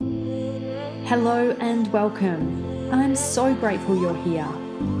Hello and welcome. I'm so grateful you're here.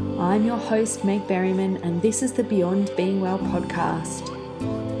 I'm your host, Meg Berryman, and this is the Beyond Being Well podcast.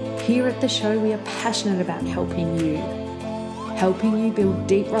 Here at the show, we are passionate about helping you build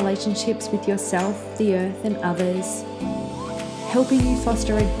deep relationships with yourself, the earth, and others, helping you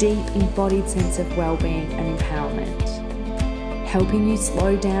foster a deep, embodied sense of well-being and empowerment, helping you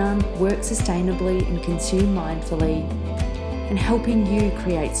slow down, work sustainably, and consume mindfully, and helping you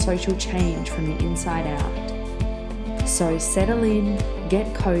create social change from the inside out. So settle in,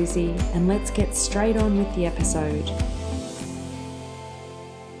 get cozy, and let's get straight on with the episode.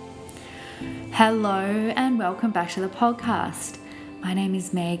 Hello and welcome back to the podcast. My name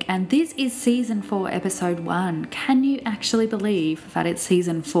is Meg and this is season 4, episode 1. Can you actually believe that it's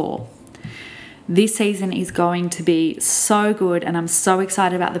season 4? This season is going to be so good and I'm so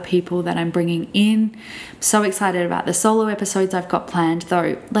excited about the people that I'm bringing in. So excited about the solo episodes I've got planned,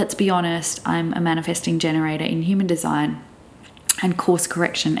 though let's be honest, I'm a manifesting generator in human design and course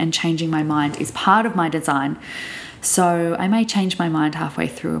correction and changing my mind is part of my design. So I may change my mind halfway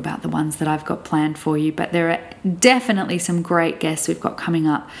through about the ones that I've got planned for you, but there are definitely some great guests we've got coming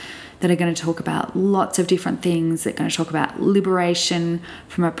up that are going to talk about lots of different things. They're going to talk about liberation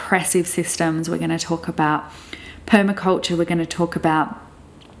from oppressive systems. We're going to talk about permaculture. We're going to talk about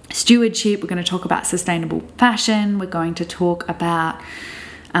stewardship. We're going to talk about sustainable fashion. We're going to talk about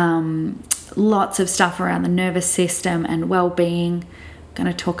lots of stuff around the nervous system and well-being. We're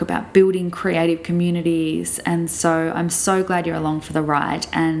going to talk about building creative communities. And so I'm so glad you're along for the ride.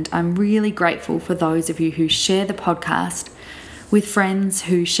 And I'm really grateful for those of you who share the podcast with friends,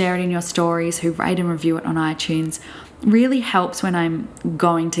 who share it in your stories, who rate and review it on iTunes. Really helps when I'm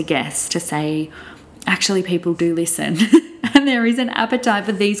going to guests to say, actually people do listen and there is an appetite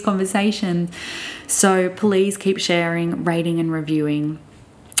for these conversations. So please keep sharing, rating and reviewing.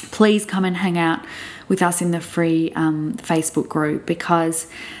 Please come and hang out with us in the free Facebook group, because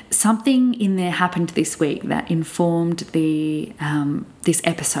something in there happened this week that informed this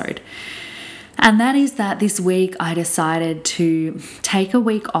episode. And that is that this week I decided to take a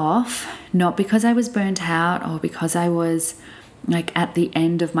week off, not because I was burnt out or because I was like at the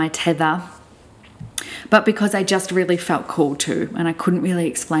end of my tether, but because I just really felt called to, and I couldn't really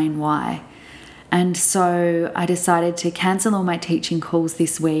explain why. And so I decided to cancel all my teaching calls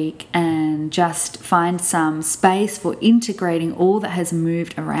this week and just find some space for integrating all that has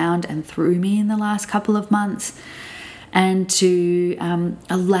moved around and through me in the last couple of months, and to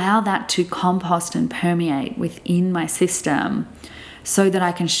allow that to compost and permeate within my system so that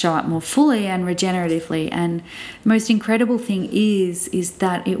I can show up more fully and regeneratively. And the most incredible thing is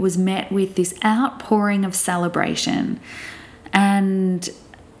that it was met with this outpouring of celebration. And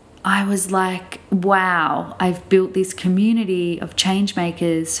I was like, wow, I've built this community of change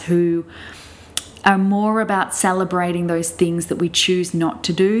makers who are more about celebrating those things that we choose not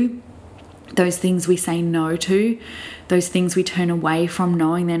to do, those things we say no to, those things we turn away from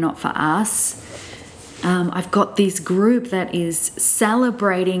knowing they're not for us. I've got this group that is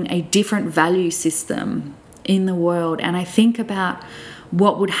celebrating a different value system in the world. And I think about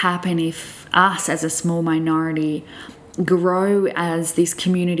what would happen if us as a small minority grow as this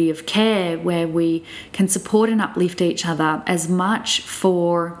community of care where we can support and uplift each other as much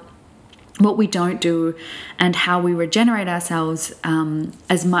for what we don't do and how we regenerate ourselves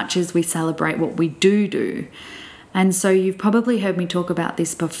as much as we celebrate what we do. And so you've probably heard me talk about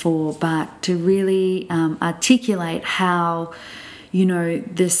this before, but to really articulate how,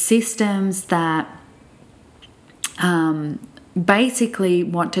 the systems that basically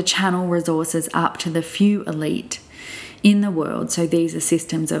want to channel resources up to the few elite in the world. So these are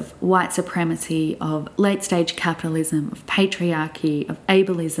systems of white supremacy, of late-stage capitalism, of patriarchy, of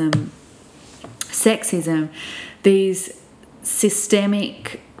ableism, sexism, these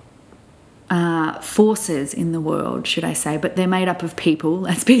systemic forces in the world, should I say, but they're made up of people,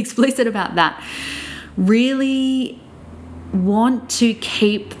 let's be explicit about that, really want to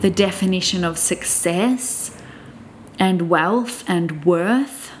keep the definition of success and wealth and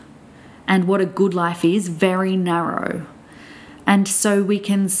worth and what a good life is very narrow. And so we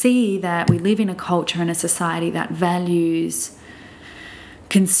can see that we live in a culture and a society that values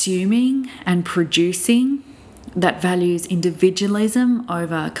consuming and producing, that values individualism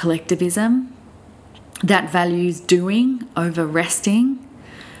over collectivism, that values doing over resting,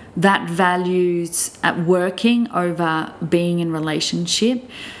 that values working over being in relationship.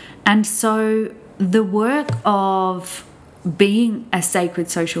 And so the work of being a sacred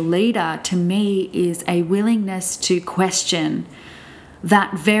social leader to me is a willingness to question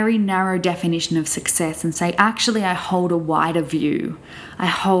that very narrow definition of success and say, actually, I hold a wider view. I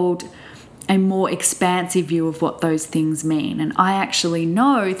hold a more expansive view of what those things mean. And I actually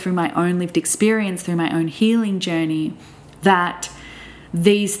know through my own lived experience, through my own healing journey, that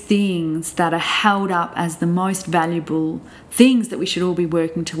these things that are held up as the most valuable things that we should all be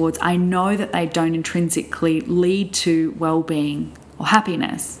working towards, I know that they don't intrinsically lead to well-being or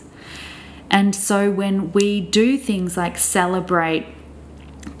happiness. And so when we do things like celebrate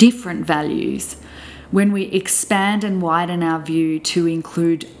different values, when we expand and widen our view to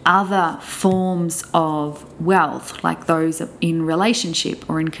include other forms of wealth, like those in relationship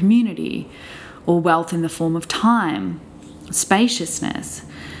or in community, or wealth in the form of time, spaciousness,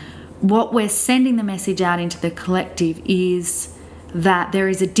 what we're sending the message out into the collective is that there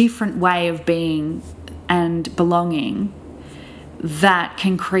is a different way of being and belonging that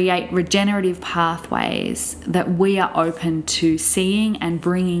can create regenerative pathways that we are open to seeing and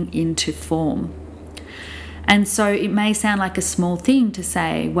bringing into form. And so it may sound like a small thing to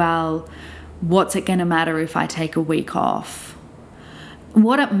say, well, what's it going to matter if I take a week off?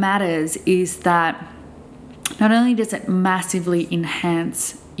 What it matters is that not only does it massively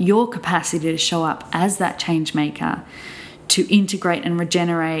enhance your capacity to show up as that change maker, to integrate and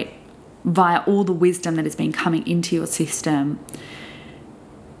regenerate via all the wisdom that has been coming into your system,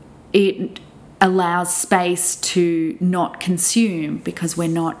 it allows space to not consume because we're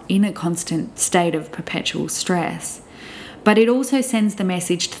not in a constant state of perpetual stress. But it also sends the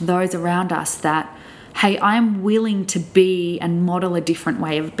message to those around us that, hey, I'm willing to be and model a different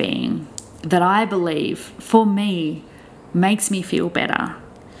way of being that I believe, for me, makes me feel better.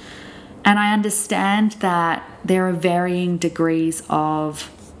 And I understand that there are varying degrees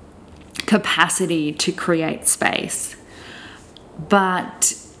of capacity to create space,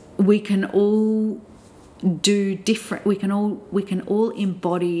 but we can all do different. We can all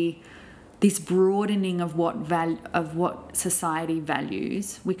embody this broadening of what society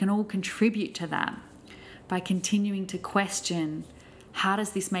values. We can all contribute to that by continuing to question, how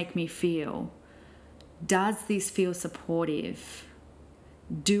does this make me feel? Does this feel supportive?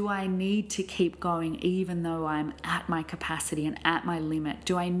 Do I need to keep going even though I'm at my capacity and at my limit?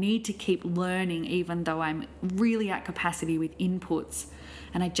 Do I need to keep learning even though I'm really at capacity with inputs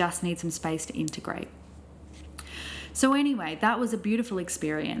and I just need some space to integrate? So anyway, that was a beautiful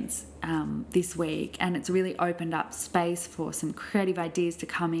experience this week, and it's really opened up space for some creative ideas to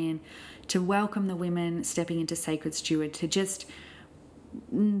come in, to welcome the women stepping into Sacred Steward, to just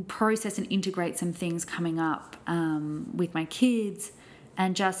process and integrate some things coming up with my kids,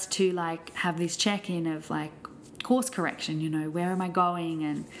 and just to like have this check-in of like course correction, where am I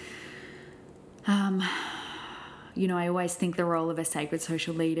going? And I always think the role of a sacred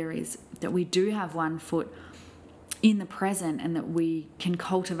social leader is that we do have one foot in the present, and that we can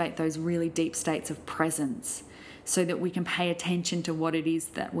cultivate those really deep states of presence so that we can pay attention to what it is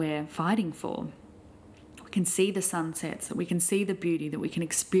that we're fighting for. We can see the sunsets, that we can see the beauty, that we can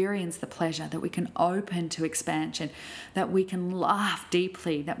experience the pleasure, that we can open to expansion, that we can laugh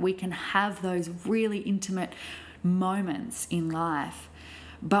deeply, that we can have those really intimate moments in life.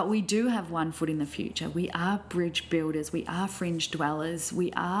 But we do have one foot in the future. We are bridge builders. We are fringe dwellers.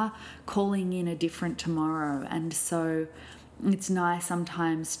 We are calling in a different tomorrow. And so it's nice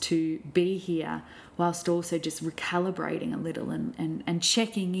sometimes to be here whilst also just recalibrating a little and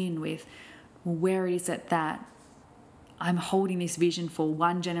checking in with, well, where is it that I'm holding this vision for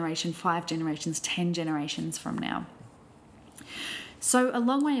 1 generation, 5 generations, 10 generations from now? So a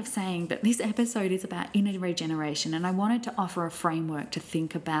long way of saying that this episode is about inner regeneration, and I wanted to offer a framework to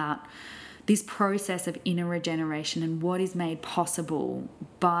think about this process of inner regeneration and what is made possible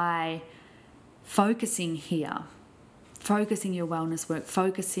by focusing here, focusing your wellness work,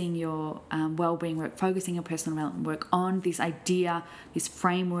 focusing your well-being work, focusing your personal development work on this idea, this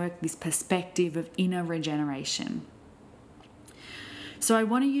framework, this perspective of inner regeneration. So I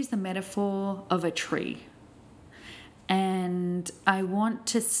want to use the metaphor of a tree. And I want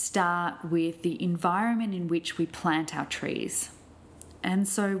to start with the environment in which we plant our trees. And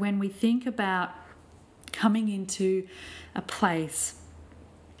so when we think about coming into a place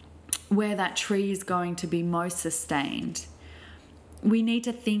where that tree is going to be most sustained, we need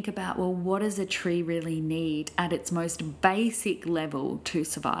to think about, well, what does a tree really need at its most basic level to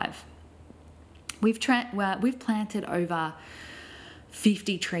survive? We've planted over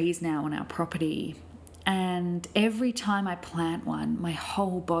 50 trees now on our property. And every time I plant one, my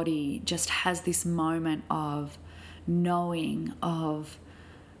whole body just has this moment of knowing of,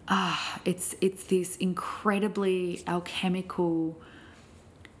 it's this incredibly alchemical,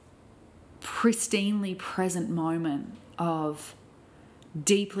 pristinely present moment of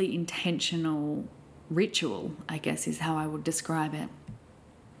deeply intentional ritual, I guess is how I would describe it.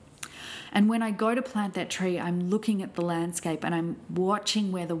 And when I go to plant that tree, I'm looking at the landscape and I'm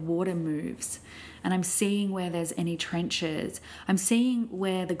watching where the water moves, and I'm seeing where there's any trenches. I'm seeing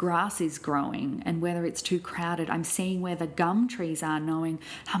where the grass is growing and whether it's too crowded. I'm seeing where the gum trees are, knowing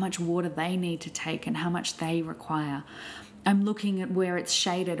how much water they need to take and how much they require. I'm looking at where it's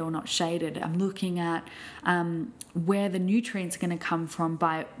shaded or not shaded. I'm looking at where the nutrients are going to come from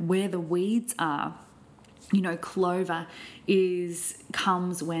by where the weeds are. You know, clover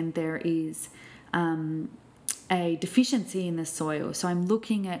comes when there is a deficiency in the soil. So I'm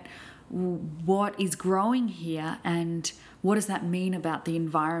looking at what is growing here and what does that mean about the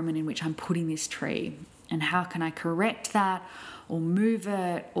environment in which I'm putting this tree, and how can I correct that or move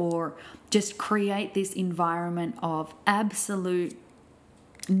it or just create this environment of absolute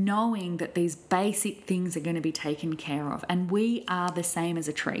knowing that these basic things are going to be taken care of. And we are the same as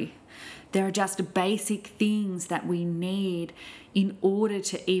a tree. There are just basic things that we need in order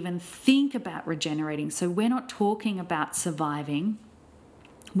to even think about regenerating. So we're not talking about surviving.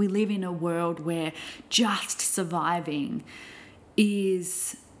 We live in a world where just surviving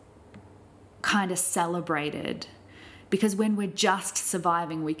is kind of celebrated, because when we're just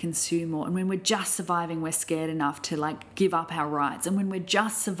surviving, we consume more. And when we're just surviving, we're scared enough to give up our rights. And when we're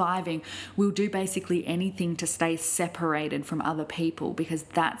just surviving, we'll do basically anything to stay separated from other people, because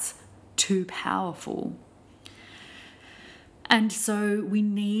that's too powerful. And so we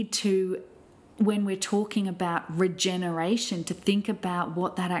need to, when we're talking about regeneration, to think about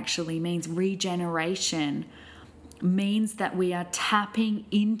what that actually means. Regeneration means that we are tapping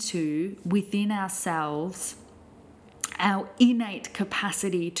into within ourselves our innate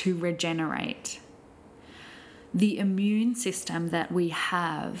capacity to regenerate. The immune system that we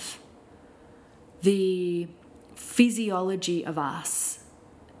have, the physiology of us,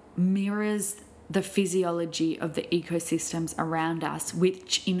 mirrors the physiology of the ecosystems around us,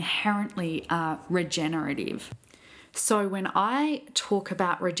 which inherently are regenerative. So when I talk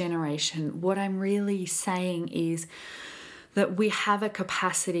about regeneration, what I'm really saying is that we have a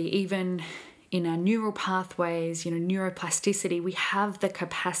capacity, even in our neural pathways, neuroplasticity, we have the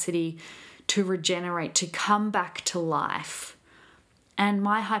capacity to regenerate, to come back to life. And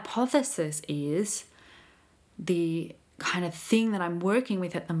my hypothesis is, the kind of thing that I'm working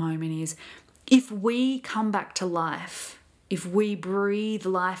with at the moment is, if we come back to life, if we breathe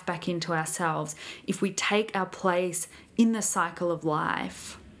life back into ourselves, if we take our place in the cycle of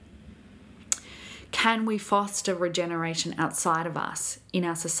life, can we foster regeneration outside of us, in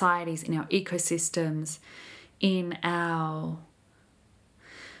our societies, in our ecosystems, in our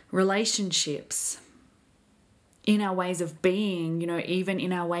relationships, in our ways of being, even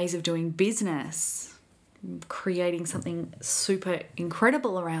in our ways of doing business, creating something super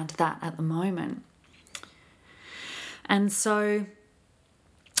incredible around that at the moment. And so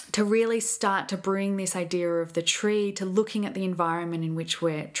to really start to bring this idea of the tree to looking at the environment in which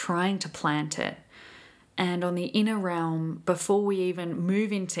we're trying to plant it, and on the inner realm, before we even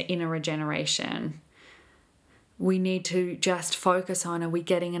move into inner regeneration, we need to just focus on, are we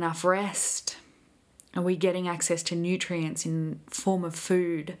getting enough rest? Are we getting access to nutrients in form of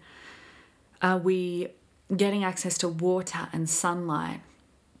food? Are we getting access to water and sunlight?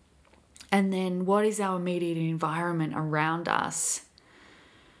 And then what is our immediate environment around us?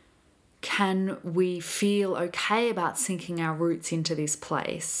 Can we feel okay about sinking our roots into this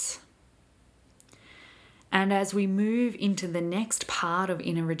place? And as we move into the next part of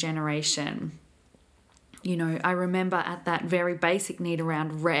inner regeneration, I remember at that very basic need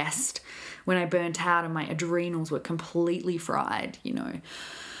around rest, when I burnt out and my adrenals were completely fried,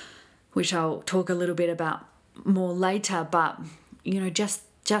 which I'll talk a little bit about more later, but,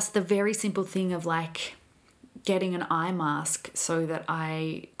 just the very simple thing of getting an eye mask so that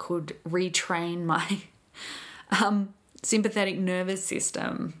I could retrain my sympathetic nervous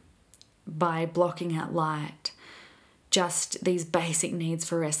system by blocking out light. Just these basic needs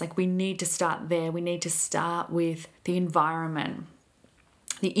for rest. We need to start there. We need to start with the environment,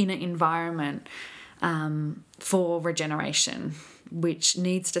 the inner environment for regeneration, which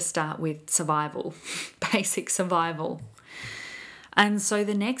needs to start with survival, basic survival. And so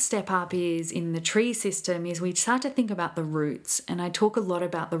the next step up is in the tree system is we start to think about the roots. And I talk a lot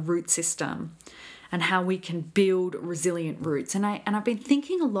about the root system and how we can build resilient roots. And I've been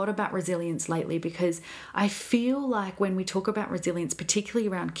thinking a lot about resilience lately, because I feel like when we talk about resilience, particularly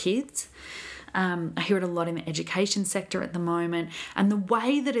around kids, I hear it a lot in the education sector at the moment, and the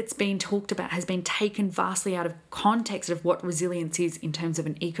way that it's been talked about has been taken vastly out of context of what resilience is in terms of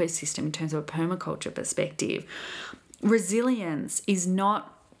an ecosystem, in terms of a permaculture perspective. Resilience is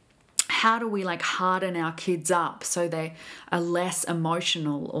not how do we like harden our kids up so they are less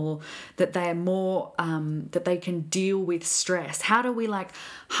emotional, or that they are more that they can deal with stress? How do we like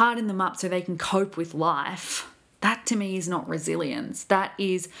harden them up so they can cope with life? That to me is not resilience. That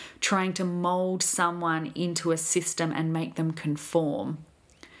is trying to mold someone into a system and make them conform.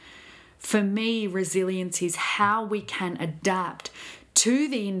 For me, resilience is how we can adapt to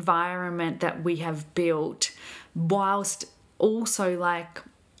the environment that we have built, whilst also like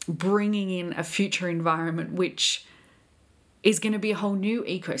bringing in a future environment which is going to be a whole new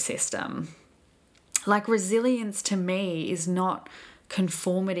ecosystem. Like, resilience to me is not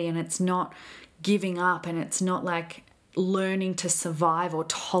conformity, and it's not giving up, and it's not like learning to survive or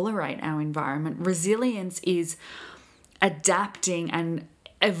tolerate our environment. Resilience is adapting and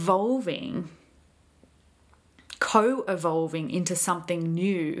evolving, co-evolving into something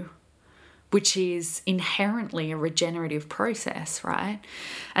new, which is inherently a regenerative process, right?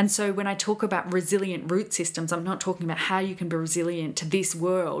 And so when I talk about resilient root systems, I'm not talking about how you can be resilient to this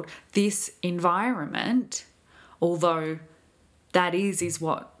world, this environment, although that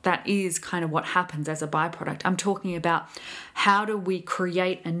is kind of what happens as a byproduct. I'm talking about how do we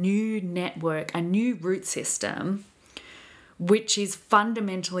create a new network, a new root system, which is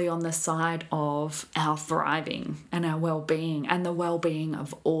fundamentally on the side of our thriving and our well-being and the well-being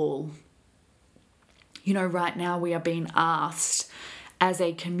of all. You know, right now we are being asked as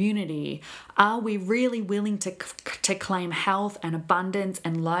a community, are we really willing to claim health and abundance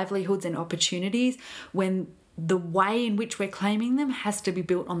and livelihoods and opportunities when the way in which we're claiming them has to be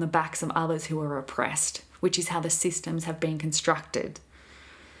built on the backs of others who are oppressed, which is how the systems have been constructed.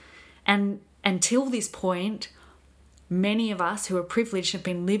 And until this point, many of us who are privileged have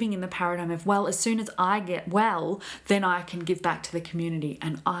been living in the paradigm of, well, as soon as I get well, then I can give back to the community.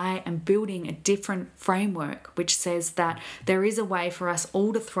 And I am building a different framework which says that there is a way for us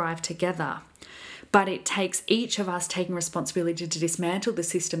all to thrive together. But it takes each of us taking responsibility to dismantle the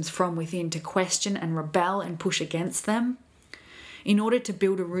systems from within, to question and rebel and push against them, in order to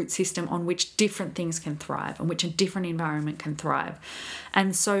build a root system on which different things can thrive, on which a different environment can thrive.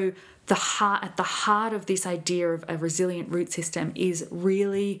 And so at the heart of this idea of a resilient root system is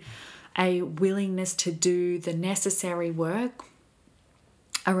really a willingness to do the necessary work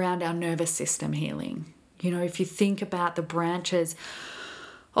around our nervous system healing. You know, if you think about the branches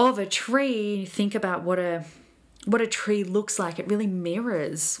of a tree, think about what a tree looks like. It really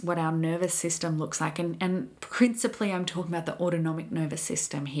mirrors what our nervous system looks like. And principally, I'm talking about the autonomic nervous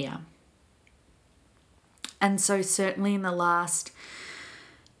system here. And so certainly in the last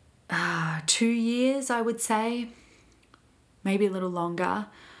 2 years, I would say, maybe a little longer,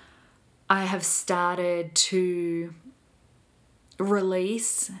 I have started to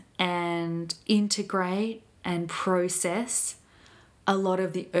release and integrate and process a lot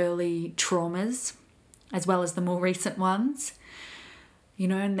of the early traumas, as well as the more recent ones, you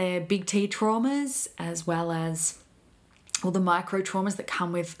know, and they're big T traumas, as well as all the micro traumas that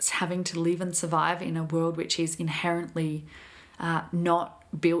come with having to live and survive in a world which is inherently not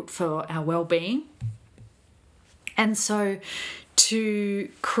built for our well-being. And so to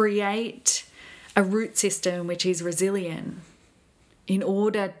create a root system which is resilient, in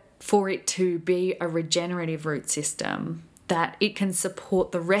order for it to be a regenerative root system, that it can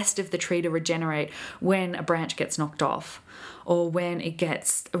support the rest of the tree to regenerate when a branch gets knocked off or when it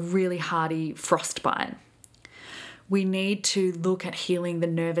gets a really hardy frostbite. We need to look at healing the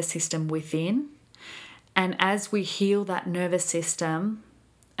nervous system within. And as we heal that nervous system,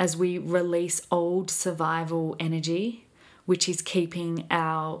 as we release old survival energy, which is keeping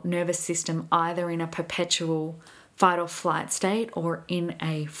our nervous system either in a perpetual fight or flight state or in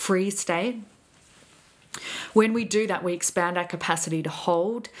a freeze state, when we do that, we expand our capacity to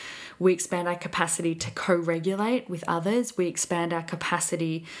hold, we expand our capacity to co-regulate with others, we expand our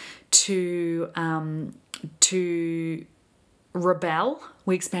capacity to rebel,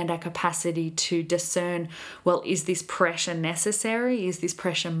 we expand our capacity to discern, well, is this pressure necessary? Is this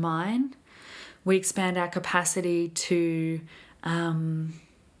pressure mine? We expand our capacity to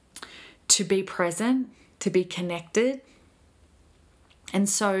be present, to be connected. And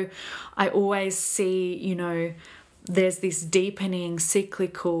so I always see, you know, there's this deepening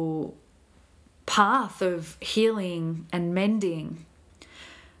cyclical path of healing and mending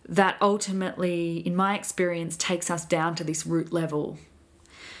that ultimately, in my experience, takes us down to this root level.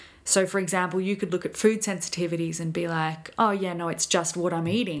 So, for example, you could look at food sensitivities and be like, oh, yeah, no, it's just what I'm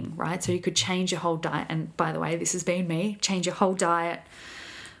eating, right? So you could change your whole diet. And by the way, this has been me, change your whole diet,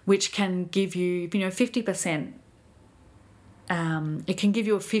 which can give you, 50% it can give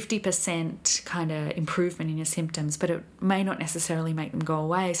you a 50% kind of improvement in your symptoms, but it may not necessarily make them go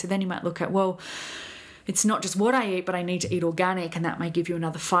away. So then you might look at, well, it's not just what I eat, but I need to eat organic, and that may give you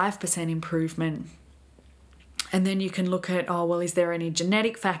another 5% improvement. And then you can look at, oh, well, is there any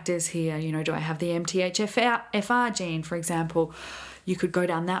genetic factors here? You know, do I have the MTHFR gene, for example? You could go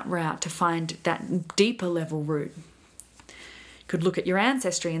down that route to find that deeper level root. You could look at your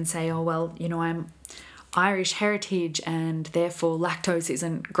ancestry and say, oh, well, you know, I'm Irish heritage and therefore lactose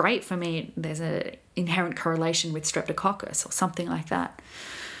isn't great for me. There's an inherent correlation with streptococcus or something like that.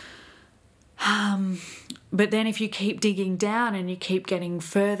 But then if you keep digging down and you keep getting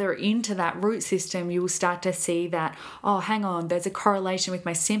further into that root system, you will start to see that, oh, hang on, there's a correlation with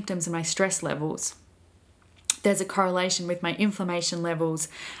my symptoms and my stress levels. There's a correlation with my inflammation levels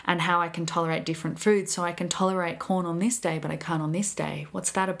and how I can tolerate different foods. So I can tolerate corn on this day, but I can't on this day.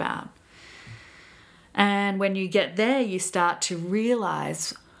 What's that about? And when you get there, you start to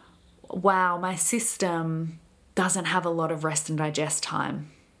realize, wow, my system doesn't have a lot of rest and digest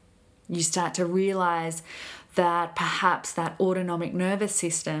time. You start to realize that perhaps that autonomic nervous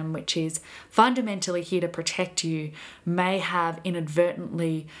system, which is fundamentally here to protect you, may have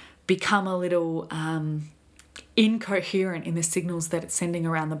inadvertently become a little incoherent in the signals that it's sending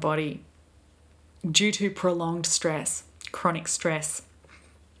around the body due to prolonged stress, chronic stress,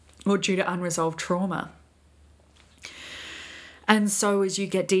 or due to unresolved trauma. And so as you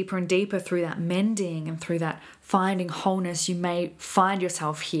get deeper and deeper through that mending and through that finding wholeness, you may find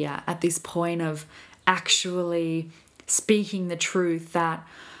yourself here at this point of actually speaking the truth that,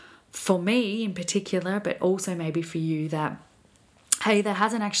 for me in particular, but also maybe for you, that, hey, there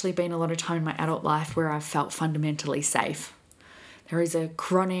hasn't actually been a lot of time in my adult life where I've felt fundamentally safe. There is a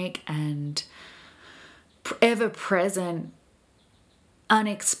chronic and ever-present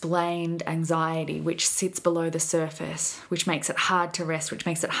unexplained anxiety which sits below the surface, which makes it hard to rest, which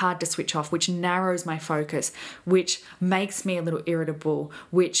makes it hard to switch off, which narrows my focus, which makes me a little irritable,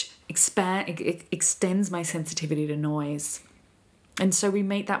 which extends my sensitivity to noise. And so we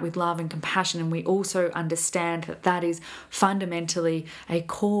meet that with love and compassion, and we also understand that that is fundamentally a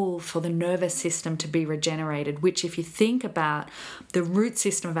call for the nervous system to be regenerated, which, if you think about the root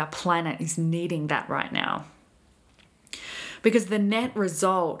system of our planet, is needing that right now. Because the net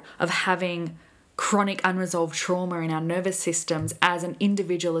result of having chronic unresolved trauma in our nervous systems as an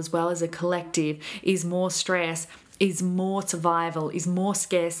individual as well as a collective is more stress, is more survival, is more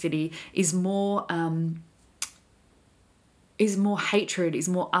scarcity, is more hatred, is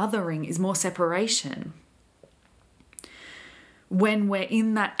more othering, is more separation. When we're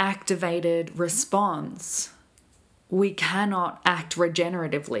in that activated response, we cannot act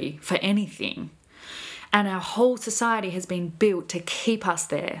regeneratively for anything. And our whole society has been built to keep us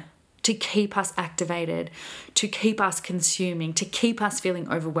there, to keep us activated, to keep us consuming, to keep us feeling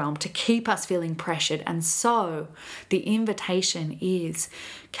overwhelmed, to keep us feeling pressured. And so the invitation is,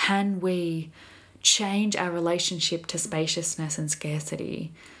 can we change our relationship to spaciousness and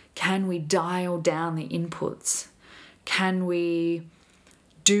scarcity? Can we dial down the inputs? Can we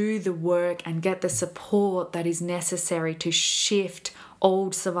do the work and get the support that is necessary to shift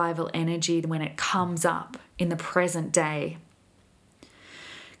old survival energy when it comes up in the present day?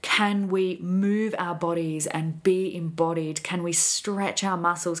 Can we move our bodies and be embodied? Can we stretch our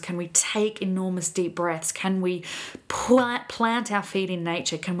muscles? Can we take enormous deep breaths? Can we plant our feet in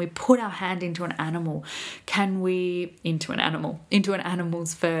nature? Can we put our hand into an animal? Into an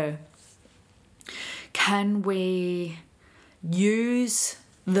animal's fur? Can we use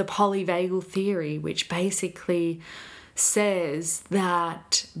the polyvagal theory, which basically says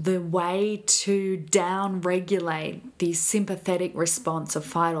that the way to down-regulate the sympathetic response of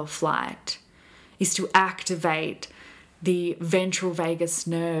fight or flight is to activate the ventral vagus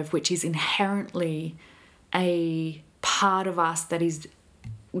nerve, which is inherently a part of us that is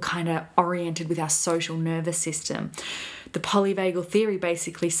kind of oriented with our social nervous system. The polyvagal theory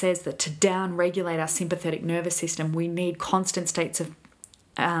basically says that to down-regulate our sympathetic nervous system, we need constant states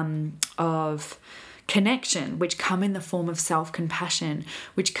of connection, which come in the form of self-compassion,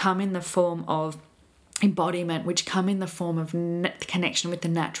 which come in the form of embodiment, which come in the form of connection with the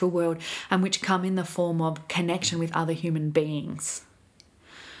natural world, and which come in the form of connection with other human beings.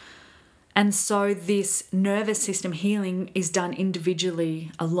 And so this nervous system healing is done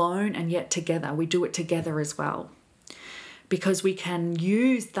individually, alone, and yet together. We do it together as well, because we can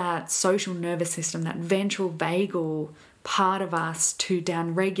use that social nervous system, that ventral vagal part of us, to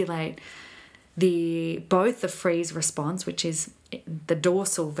down-regulate both the freeze response, which is the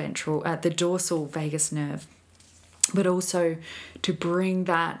dorsal vagus nerve, but also to bring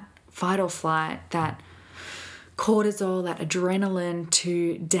that fight or flight, that cortisol, that adrenaline,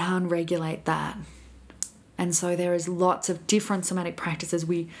 to down-regulate that. And so there is lots of different somatic practices.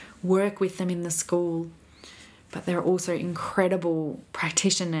 We work with them in the school, but there are also incredible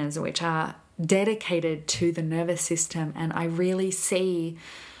practitioners which are dedicated to the nervous system. And I really see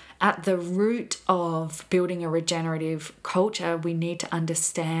at the root of building a regenerative culture, we need to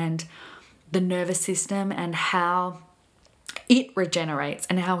understand the nervous system and how it regenerates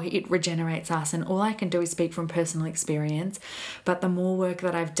and how it regenerates us. And all I can do is speak from personal experience, but the more work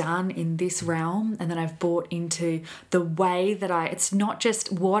that I've done in this realm and that I've brought into the way that it's not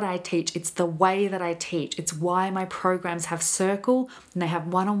just what I teach, it's the way that I teach. It's why my programs have circle and they have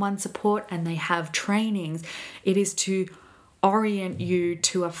one-on-one support and they have trainings. It is to orient you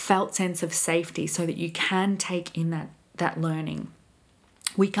to a felt sense of safety so that you can take in that learning.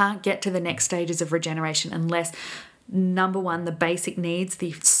 We can't get to the next stages of regeneration unless, number one, the basic needs,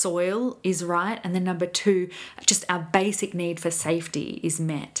 the soil is right. And then number two, just our basic need for safety is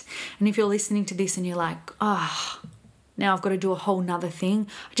met. And if you're listening to this and you're like, now I've got to do a whole nother thing,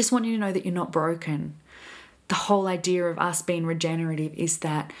 I just want you to know that you're not broken. The whole idea of us being regenerative is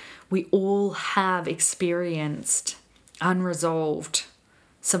that we all have experienced unresolved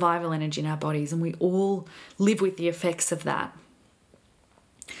survival energy in our bodies, and we all live with the effects of that.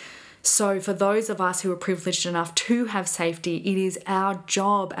 So for those of us who are privileged enough to have safety, it is our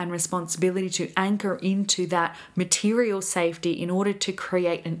job and responsibility to anchor into that material safety in order to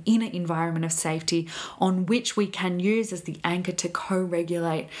create an inner environment of safety on which we can use as the anchor to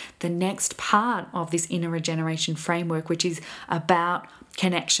co-regulate the next part of this inner regeneration framework, which is about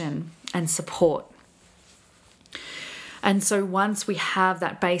connection and support. And so once we have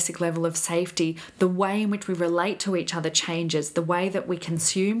that basic level of safety, the way in which we relate to each other changes, the way that we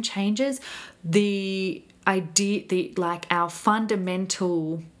consume changes, the way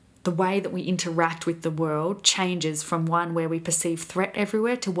that we interact with the world changes from one where we perceive threat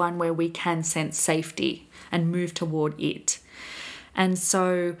everywhere to one where we can sense safety and move toward it. And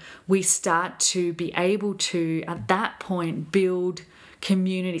so we start to be able to, at that point, build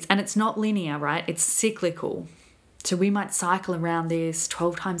communities. And it's not linear, right? It's cyclical. So we might cycle around this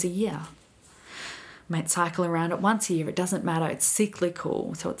 12 times a year. Might cycle around it once a year. It doesn't matter. It's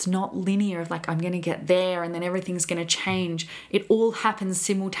cyclical. So it's not linear of like, I'm going to get there and then everything's going to change. It all happens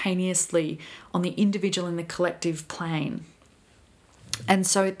simultaneously on the individual and the collective plane. And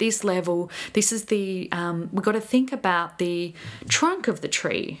so at this level, this is we've got to think about the trunk of the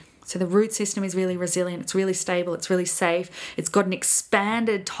tree. So the root system is really resilient. It's really stable. It's really safe. It's got an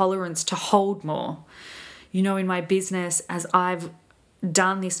expanded tolerance to hold more. You know, in my business, as I've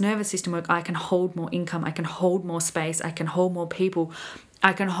done this nervous system work, I can hold more income, I can hold more space, I can hold more people,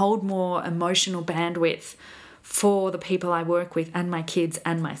 I can hold more emotional bandwidth for the people I work with and my kids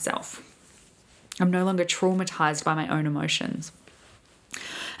and myself. I'm no longer traumatized by my own emotions.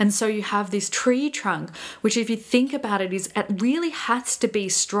 And so you have this tree trunk, which if you think about it, it really has to be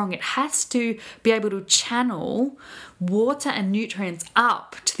strong. It has to be able to channel water and nutrients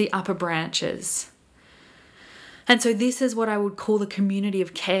up to the upper branches. And so this is what I would call the community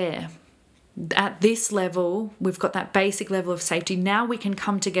of care. At this level, we've got that basic level of safety. Now we can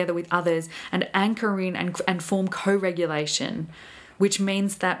come together with others and anchor in and form co-regulation, which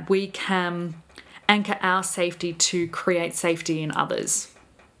means that we can anchor our safety to create safety in others.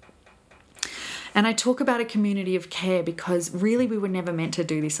 And I talk about a community of care because really we were never meant to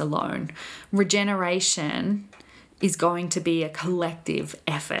do this alone. Regeneration is going to be a collective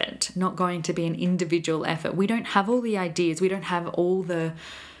effort, not going to be an individual effort. We don't have all the ideas. We don't have all the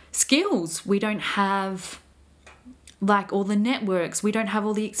skills. We don't have all the networks. We don't have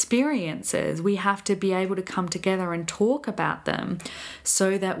all the experiences. We have to be able to come together and talk about them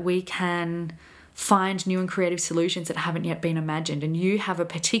so that we can find new and creative solutions that haven't yet been imagined. And you have a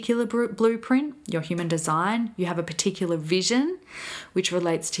particular blueprint, your human design. You have a particular vision, which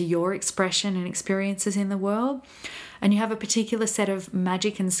relates to your expression and experiences in the world. And you have a particular set of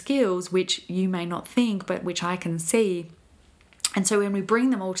magic and skills, which you may not think, but which I can see. And so when we bring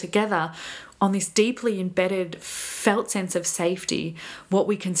them all together on this deeply embedded felt sense of safety, what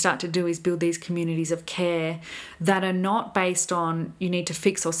we can start to do is build these communities of care that are not based on you need to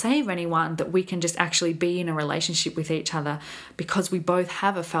fix or save anyone, that we can just actually be in a relationship with each other because we both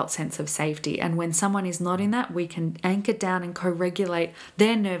have a felt sense of safety. And when someone is not in that, we can anchor down and co-regulate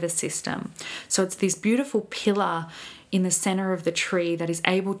their nervous system. So it's this beautiful pillar in the center of the tree that is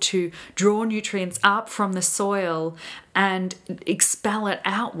able to draw nutrients up from the soil and expel it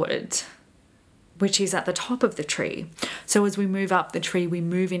outward, which is at the top of the tree. So as we move up the tree, we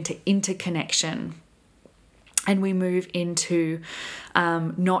move into interconnection. And we move into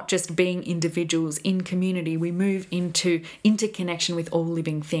not just being individuals in community, we move into interconnection with all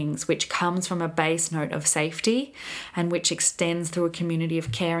living things, which comes from a base note of safety and which extends through a community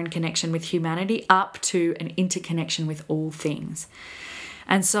of care and connection with humanity up to an interconnection with all things.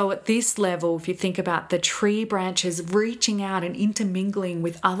 And so at this level, if you think about the tree branches reaching out and intermingling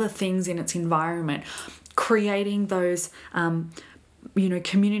with other things in its environment, creating those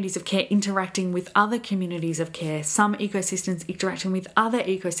communities of care interacting with other communities of care, some ecosystems interacting with other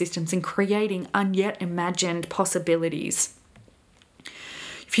ecosystems and creating unyet imagined possibilities.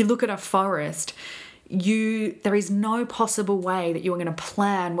 If you look at a forest, there is no possible way that you are going to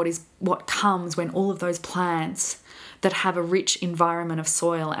plan what comes when all of those plants that have a rich environment of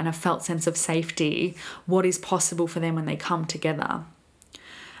soil and a felt sense of safety, what is possible for them when they come together.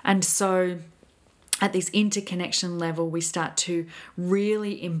 And so at this interconnection level, we start to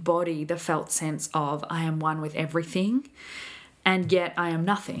really embody the felt sense of I am one with everything, and yet I am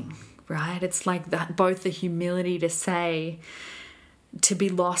nothing, right? It's like that, both the humility to be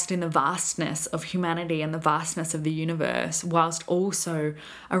lost in the vastness of humanity and the vastness of the universe, whilst also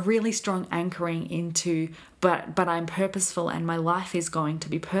a really strong anchoring into, but I'm purposeful and my life is going to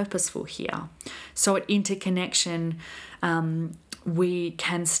be purposeful here. So at interconnection, we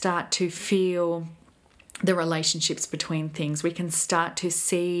can start to feel the relationships between things. We can start to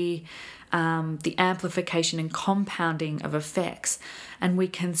see the amplification and compounding of effects, and we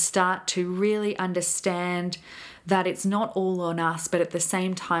can start to really understand that it's not all on us, but at the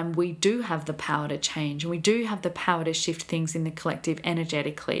same time we do have the power to change, and we do have the power to shift things in the collective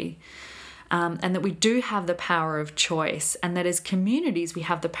energetically. And that we do have the power of choice, and that as communities we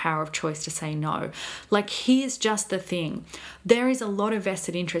have the power of choice to say no. Like, here's just the thing. There is a lot of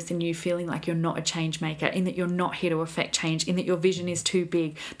vested interest in you feeling like you're not a change maker, in that you're not here to affect change, in that your vision is too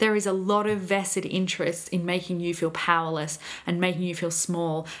big. There is a lot of vested interest in making you feel powerless and making you feel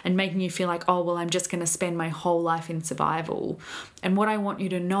small and making you feel like, oh, well, I'm just going to spend my whole life in survival. And what I want you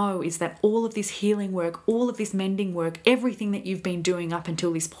to know is that all of this healing work, all of this mending work, everything that you've been doing up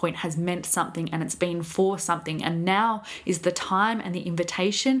until this point has meant something, and it's been for something. And now is the time and the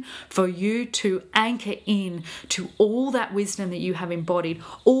invitation for you to anchor in to all that wisdom that you have embodied,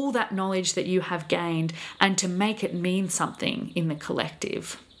 all that knowledge that you have gained, and to make it mean something in the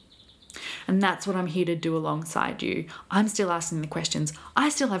collective. And that's what I'm here to do alongside you. I'm still asking the questions. I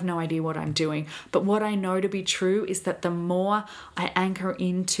still have no idea what I'm doing. But what I know to be true is that the more I anchor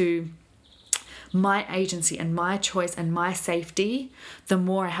into my agency and my choice and my safety, the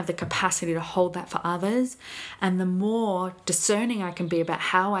more I have the capacity to hold that for others, and the more discerning I can be about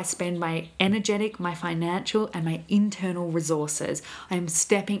how I spend my energetic, my financial, and my internal resources. I am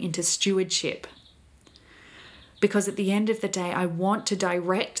stepping into stewardship. Because at the end of the day, I want to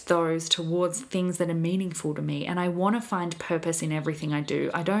direct those towards things that are meaningful to me, and I want to find purpose in everything I do.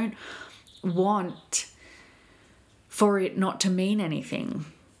 I don't want for it not to mean anything.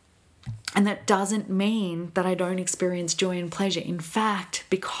 And that doesn't mean that I don't experience joy and pleasure. In fact,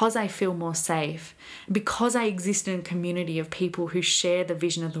 because I feel more safe, because I exist in a community of people who share the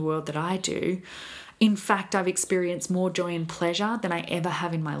vision of the world that I do, in fact, I've experienced more joy and pleasure than I ever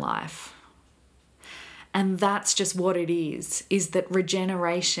have in my life. And that's just what it is that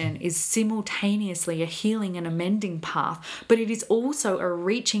regeneration is simultaneously a healing and a mending path, but it is also a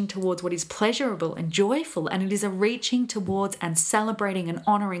reaching towards what is pleasurable and joyful, and it is a reaching towards and celebrating and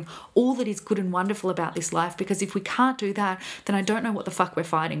honoring all that is good and wonderful about this life, because if we can't do that, then I don't know what the fuck we're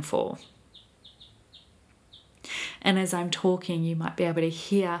fighting for. And as I'm talking, you might be able to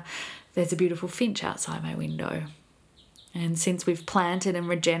hear there's a beautiful finch outside my window. And since we've planted and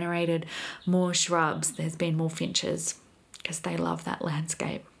regenerated more shrubs, there's been more finches because they love that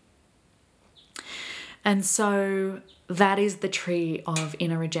landscape. And so that is the tree of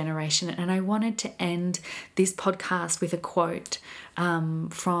inner regeneration. And I wanted to end this podcast with a quote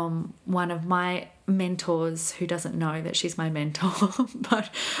from one of my mentors, who doesn't know that she's my mentor, but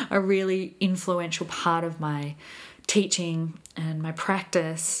a really influential part of my teaching and my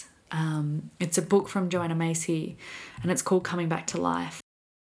practice. It's a book from Joanna Macy, and it's called Coming Back to Life.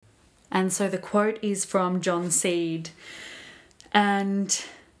 And so the quote is from John Seed, and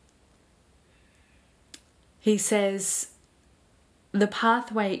he says, the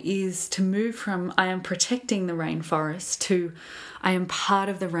pathway is to move from I am protecting the rainforest to I am part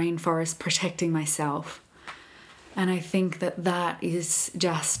of the rainforest protecting myself. And I think that is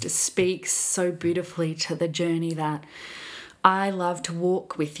just speaks so beautifully to the journey that I love to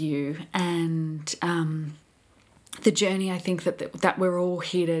walk with you, and the journey I think that we're all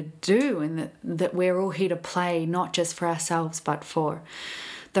here to do, and that we're all here to play, not just for ourselves but for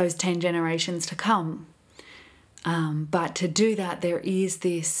those 10 generations to come. But to do that, there is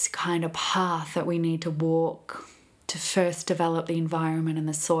this kind of path that we need to walk to first develop the environment and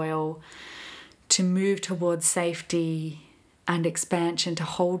the soil, to move towards safety and expansion, to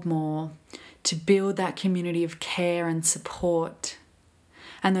hold more, to build that community of care and support,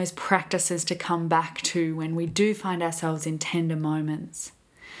 and those practices to come back to when we do find ourselves in tender moments.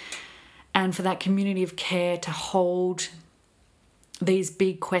 And for that community of care to hold these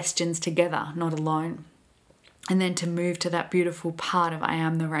big questions together, not alone. And then to move to that beautiful part of I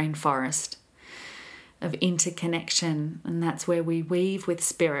am the rainforest, of interconnection. And that's where we weave with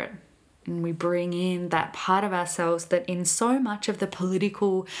spirit. And we bring in that part of ourselves that in so much of the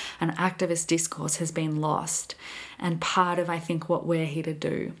political and activist discourse has been lost. And part of, I think, what we're here to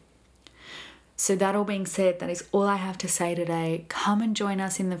do. So that all being said, that is all I have to say today. Come and join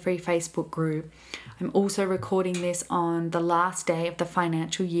us in the free Facebook group. I'm also recording this on the last day of the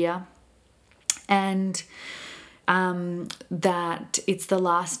financial year. And that it's the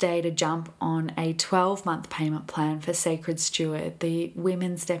last day to jump on a 12-month payment plan for Sacred Steward. The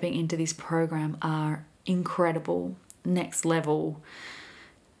women stepping into this program are incredible, next level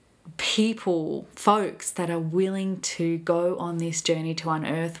people, folks that are willing to go on this journey to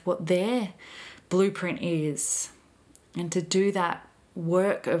unearth what their blueprint is, and to do that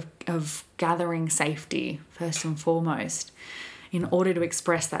work of gathering safety first and foremost in order to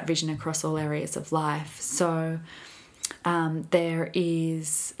express that vision across all areas of life. So there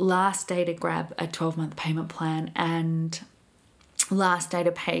is last day to grab a 12-month payment plan and last day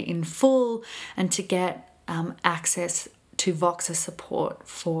to pay in full and to get access to Voxer support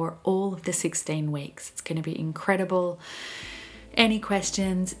for all of the 16 weeks. It's going to be incredible. Any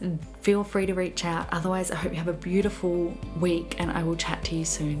questions, feel free to reach out. Otherwise, I hope you have a beautiful week and I will chat to you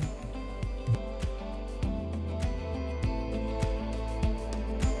soon.